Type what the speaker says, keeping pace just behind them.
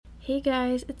Hey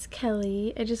guys, it's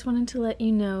Kelly. I just wanted to let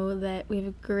you know that we have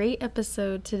a great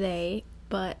episode today,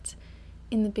 but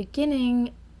in the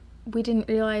beginning, we didn't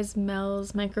realize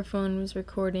Mel's microphone was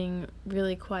recording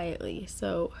really quietly,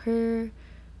 so her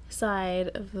side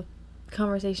of the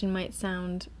conversation might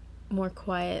sound more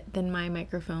quiet than my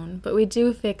microphone, but we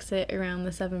do fix it around the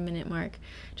 7-minute mark.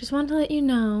 Just wanted to let you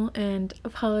know and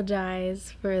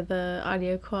apologize for the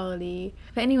audio quality.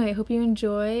 But anyway, I hope you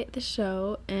enjoy the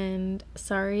show, and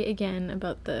sorry again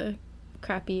about the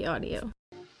crappy audio.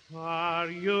 Are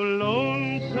you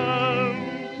lonesome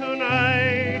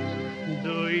tonight?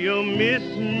 Do you miss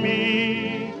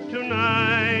me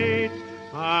tonight?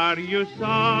 Are you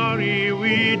sorry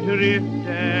we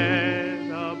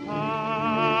drifted apart?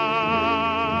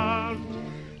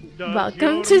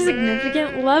 Welcome to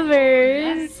Significant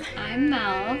Lovers. Yes, I'm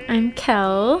Mel. I'm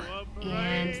Kel.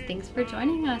 And thanks for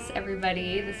joining us,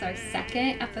 everybody. This is our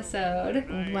second episode.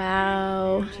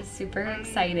 Wow. Which is super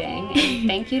exciting. And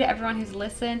thank you to everyone who's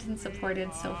listened and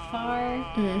supported so far.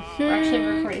 Mm-hmm. We're actually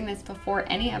recording this before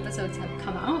any episodes have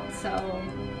come out, so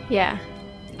yeah.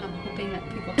 I'm hoping that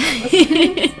people have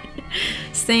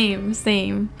listened.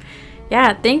 Same.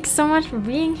 Yeah, thanks so much for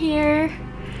being here.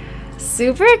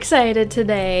 Super excited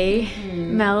today.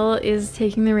 Mm-hmm. Mel is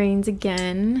taking the reins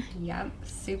again. Yep,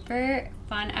 super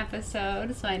fun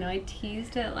episode. So I know I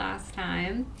teased it last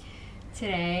time.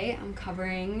 Today I'm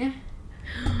covering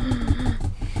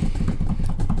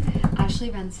Ashley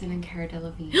Benson and Cara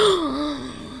Delevingne.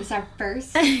 It's our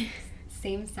first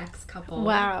same-sex couple.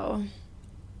 Wow.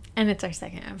 And it's our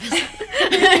second episode.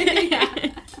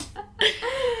 Yeah.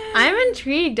 I'm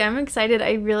intrigued. I'm excited.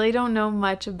 I really don't know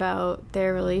much about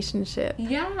their relationship.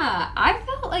 Yeah, I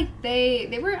felt like they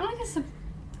weren't like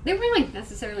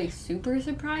necessarily super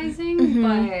surprising,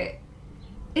 but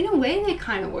in a way they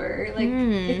kind of were. Like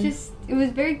it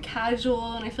was very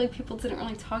casual, and I feel like people didn't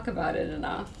really talk about it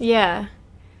enough. Yeah.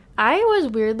 I was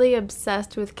weirdly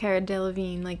obsessed with Cara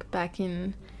Delevingne like back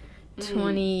in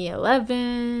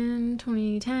 2011,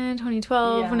 2010,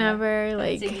 2012, whenever.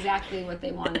 Like, that's exactly what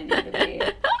they wanted you to be.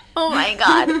 Oh my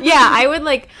god. Yeah, I would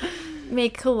like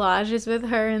make collages with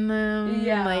her in them.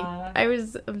 Yeah. Like, I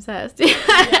was obsessed.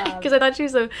 Because I thought she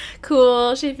was so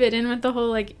cool. She fit in with the whole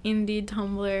like indie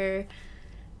Tumblr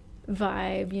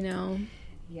vibe, you know.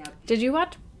 Yep. Did you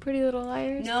watch Pretty Little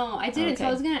Liars? No, I didn't. Okay. So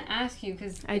I was going to ask you,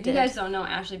 because if you guys don't know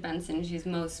Ashley Benson, she's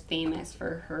most famous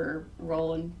for her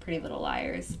role in Pretty Little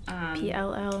Liars.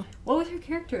 PLL. What was her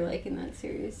character like in that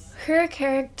series? Her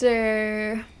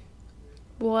character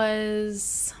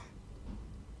was...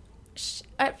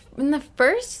 in the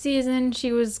first season,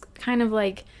 she was kind of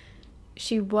like...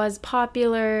 She was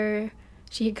popular.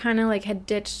 She kind of like had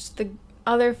ditched the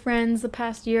other friends the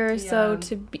past year or so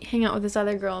to hang out with this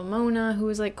other girl, Mona, who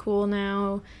was like cool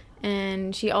now.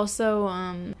 And she also,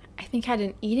 I think, had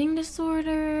an eating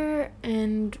disorder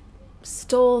and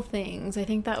stole things. I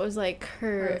think that was like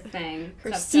her thing,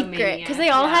 her secret, because they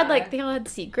all had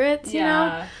secrets, you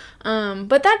know.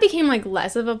 But that became like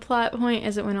less of a plot point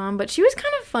as it went on. But she was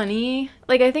kind of funny.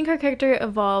 Like, I think her character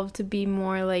evolved to be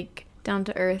more like down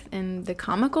to earth and the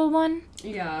comical one.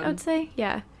 Yeah, I would say.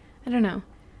 Yeah, I don't know.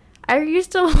 I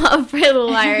used to love Pretty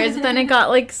Little Liars, but then it got,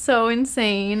 like, so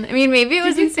insane. I mean, maybe it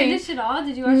was insane. Did you finish it all?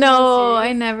 Did you watch No,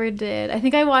 I never did. I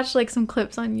think I watched, like, some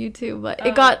clips on YouTube, but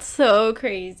it got so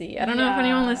crazy. I don't know if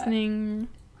anyone listening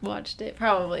watched it.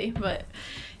 Probably, but,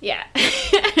 yeah.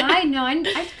 I know. I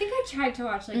think I tried to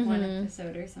watch, like, one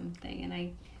episode or something, and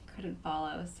I couldn't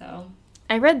follow, so...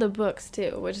 I read the books,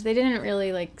 too, which they didn't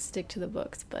really, like, stick to the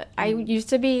books, but I used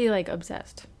to be, like,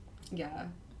 obsessed. Yeah,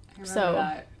 I remember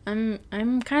that.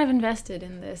 I'm kind of invested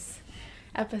in this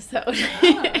episode.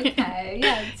 Oh, okay.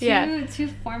 Yeah, two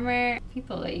former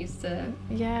people that used to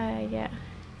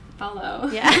follow.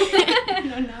 Yeah. I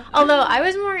don't know. Although I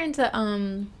was more into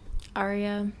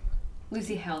Aria.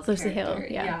 Lucy Hale's Lucy character.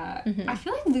 Hale, yeah. Mm-hmm. I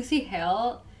feel like Lucy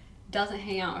Hale doesn't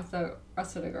hang out with the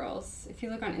rest of the girls. If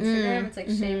you look on Instagram, it's like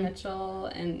Shay Mitchell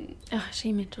and... Oh,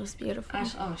 Shay Mitchell's beautiful.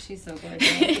 She's so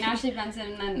gorgeous. And Ashley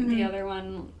Benson, and then the other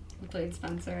one who played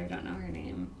Spencer, I don't know her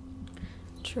name.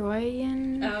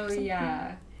 Troyan? Oh, something?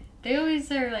 Yeah. They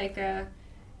always are like a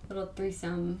little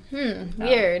threesome.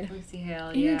 Weird. Lucy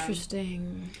Hale,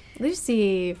 Interesting.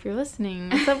 Lucy, if you're listening,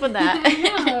 what's up with that?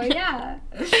 I know, yeah.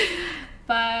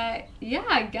 But, yeah,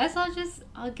 I guess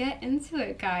I'll get into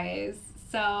it, guys.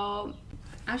 So,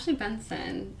 Ashley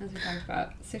Benson, as we talked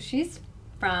about, so she's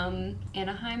from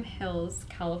Anaheim Hills,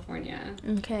 California.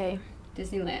 Okay.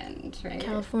 Disneyland, right?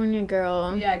 California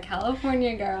girl. Yeah,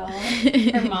 California girl.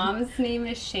 Her mom's name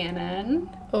is Shannon.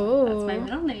 Oh. That's my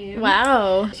middle name.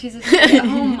 Wow. She's a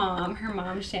stay-at-home mom. Her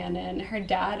mom's Shannon. Her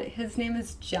dad, his name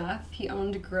is Jeff. He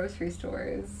owned grocery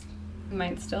stores. He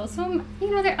might still. So,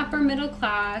 they're upper middle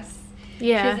class.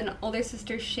 Yeah. She has an older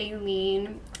sister,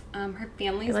 Shailene. Her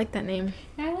family's... I like that name.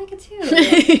 Yeah, I like it too.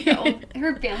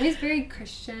 Her family's very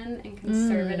Christian and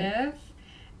conservative.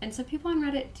 And some people on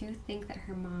Reddit do think that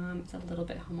her mom is a little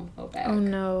bit homophobic. Oh,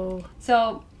 no.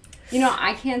 So,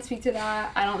 I can't speak to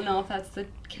that. I don't know if that's the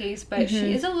case, but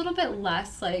she is a little bit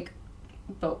less,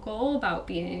 vocal about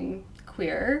being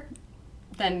queer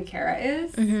than Cara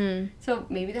is. Mm-hmm. So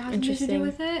maybe that has something to do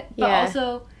with it. But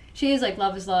also, she is,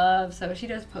 love is love, so she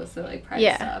does post the,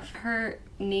 private stuff. Her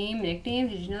nickname,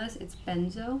 did you know this? It's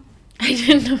Benzo. I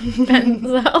didn't know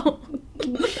Benzo.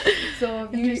 So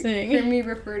if you hear me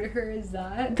refer to her as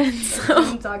that, that's what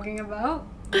I'm talking about.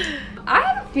 I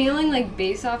have a feeling,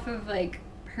 based off of,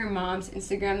 her mom's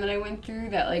Instagram that I went through,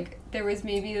 that, there was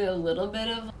maybe a little bit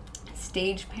of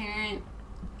stage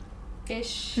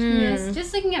parent-ishness.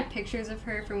 Just looking at pictures of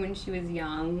her from when she was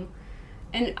young.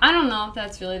 And I don't know if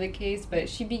that's really the case, but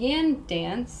she began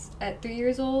dance at 3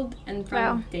 years old, and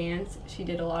from dance, she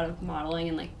did a lot of modeling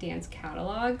and, dance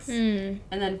catalogs. And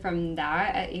then from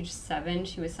that, at age 7,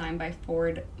 she was signed by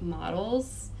Ford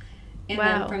Models. And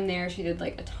then from there, she did,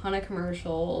 a ton of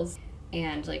commercials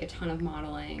and, a ton of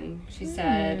modeling. She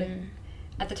said...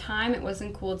 At the time, it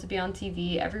wasn't cool to be on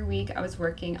TV. Every week, I was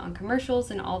working on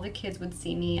commercials, and all the kids would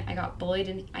see me. I got bullied,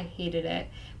 and I hated it.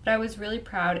 But I was really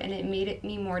proud, and it made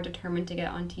me more determined to get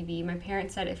on TV. My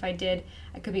parents said if I did,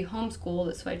 I could be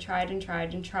homeschooled, so I tried and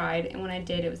tried and tried, and when I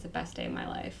did, it was the best day of my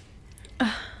life.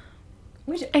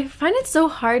 Which I find it so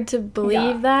hard to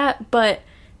believe that, but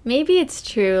maybe it's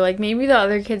true. Maybe the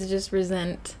other kids just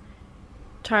resent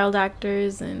child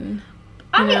actors and...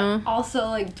 I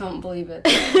also, don't believe it.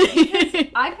 Because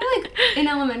I feel in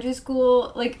elementary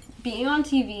school, being on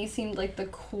TV seemed like the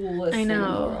coolest thing in the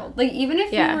world. Even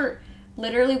if you were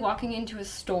literally walking into a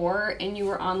store and you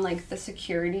were on, the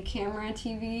security camera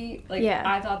TV,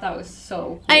 I thought that was so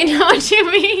cool. I know what you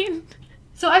mean.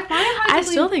 So I find it hard to I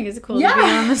still think it's cool to be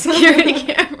on the security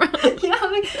camera.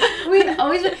 We'd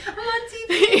always be, I'm on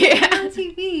TV, I'm on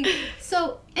TV.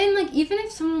 So, and, even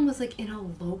if someone was, in a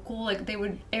local, they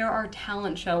would air our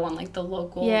talent show on, the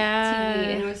local TV,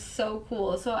 and it was so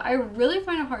cool. So I really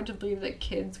find it hard to believe that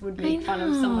kids would make fun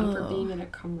of someone for being in a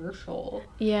commercial.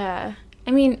 Yeah.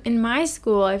 I mean, in my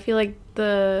school, I feel like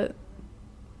I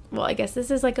guess this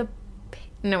is,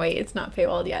 no, wait, it's not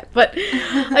paywalled yet. But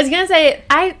I was going to say,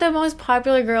 the most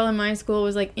popular girl in my school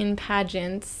was, in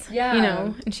pageants.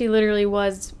 Yeah. And she literally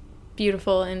was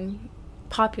beautiful and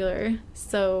popular.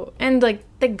 So, and,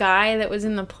 the guy that was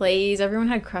in the plays, everyone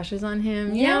had crushes on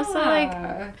him. Yeah. So, is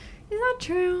that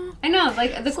true? I know,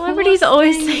 the celebrities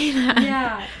always say that.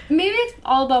 Yeah. Maybe it's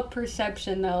all about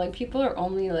perception, though. People are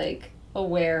only,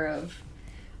 aware of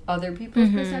other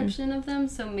people's perception of them.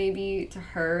 So maybe to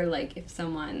her, if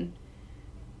someone...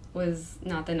 was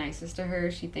not the nicest to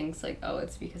her, she thinks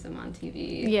it's because I'm on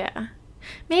TV. Yeah.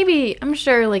 Maybe, I'm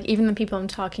sure even the people I'm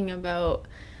talking about,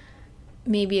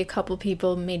 maybe a couple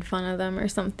people made fun of them or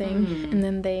something, and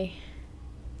then they,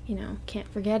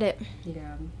 can't forget it.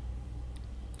 Yeah.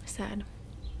 Sad.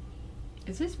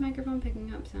 Is this microphone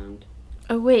picking up sound?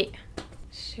 Oh, wait.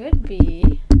 Should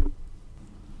be.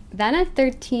 Then at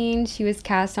 13, she was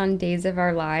cast on Days of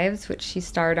Our Lives, which she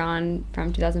starred on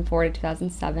from 2004 to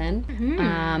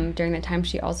 2007. During that time,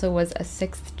 she also was a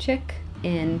sixth chick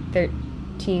in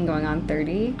 13 going on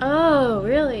 30. Oh,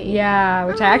 really? Yeah,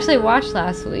 which I actually watched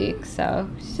last week, so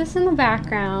she's just in the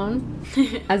background.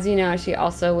 As you know, she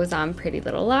also was on Pretty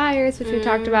Little Liars, which we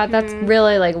talked about. That's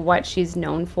really, what she's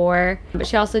known for. But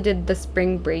she also did the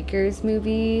Spring Breakers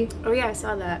movie. Oh, yeah, I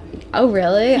saw that. Oh,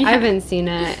 really? Yeah. I haven't seen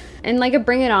it. And, a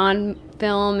Bring It On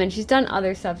film, and she's done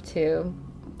other stuff, too.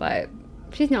 But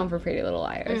she's known for Pretty Little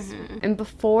Liars. And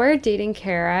before dating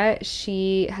Cara,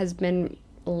 she has been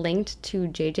linked to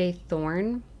J.J.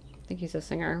 Thorne. I think he's a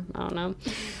singer. I don't know.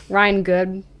 Ryan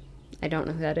Good. I don't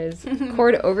know who that is.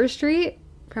 Cord Overstreet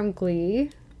from Glee.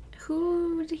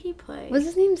 Who did he play? Was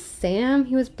his name Sam?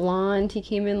 He was blonde. He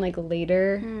came in,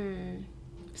 later.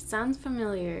 Sounds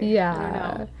familiar. Yeah. I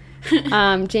don't know.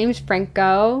 James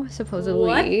Franco,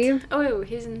 supposedly. What? Oh,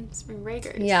 he's in Spring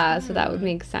Breakers. Yeah, so that would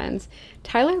make sense.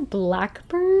 Tyler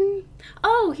Blackburn?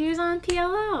 Oh, he was on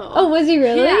PLO. Oh, was he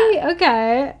really? Yeah.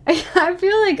 Okay. I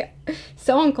feel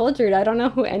so uncultured. I don't know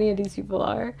who any of these people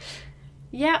are.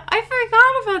 Yeah, I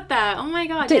forgot about that. Oh my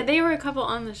god. Yeah, they were a couple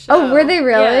on the show. Oh, were they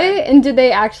really? Yeah. And did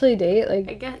they actually date? I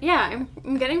guess, yeah,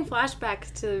 I'm getting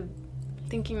flashbacks to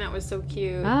thinking that was so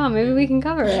cute. Oh, maybe we can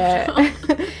cover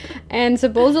it. And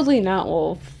supposedly not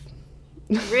Wolf.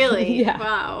 Really? Yeah.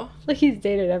 Wow. Like he's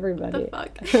dated everybody.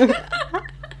 What the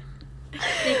fuck?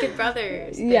 Naked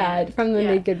Brothers. Yeah, from the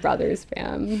Naked Brothers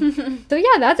fam. So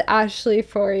yeah, that's Ashley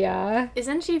for ya.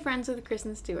 Isn't she friends with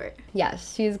Kristen Stewart?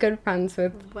 Yes, she's good friends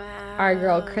with Wow. our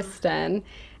girl Kristen,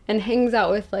 and hangs out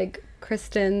with like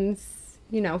Kristen's,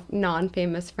 you know,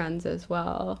 non-famous friends as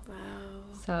well. Wow.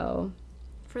 So,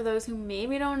 for those who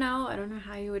maybe don't know, I don't know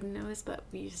how you would know this, but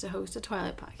we used to host a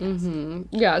Twilight podcast.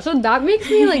 yeah, so that makes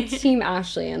me like Team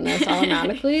Ashley in this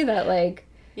automatically. That like,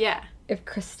 yeah, if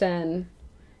Kristen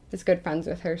is good friends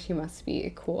with her, she must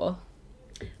be cool.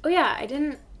 Oh yeah, I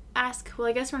didn't ask. Well,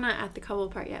 I guess we're not at the couple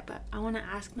part yet, but I want to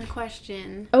ask my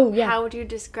question. Oh yeah. How would you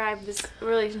describe this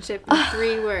relationship in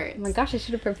 3 words? Oh my gosh, I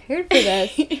should have prepared for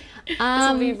this. This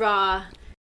will be raw.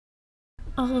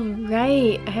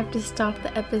 Alright, I have to stop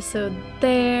the episode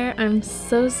there. I'm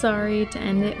so sorry to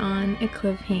end it on a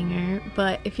cliffhanger,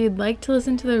 but if you'd like to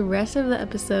listen to the rest of the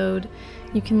episode,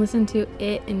 you can listen to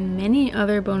it and many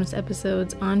other bonus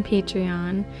episodes on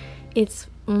Patreon. It's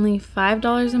only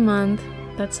 $5 a month.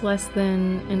 That's less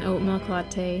than an oat milk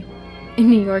latte, in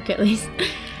New York at least.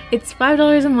 It's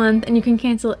 $5 a month and you can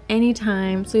cancel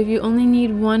anytime, so if you only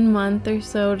need 1 month or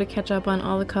so to catch up on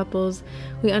all the couples,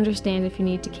 we understand if you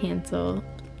need to cancel.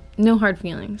 No hard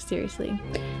feelings, seriously.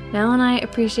 Mel and I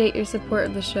appreciate your support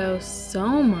of the show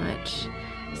so much.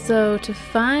 So to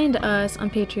find us on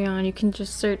Patreon, you can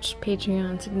just search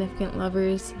Patreon Significant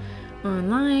Lovers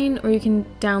online, or you can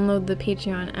download the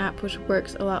Patreon app, which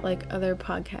works a lot like other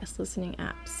podcast listening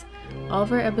apps. All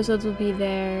of our episodes will be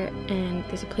there, and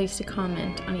there's a place to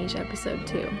comment on each episode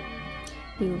too.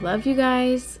 We love you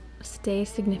guys. Stay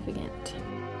significant.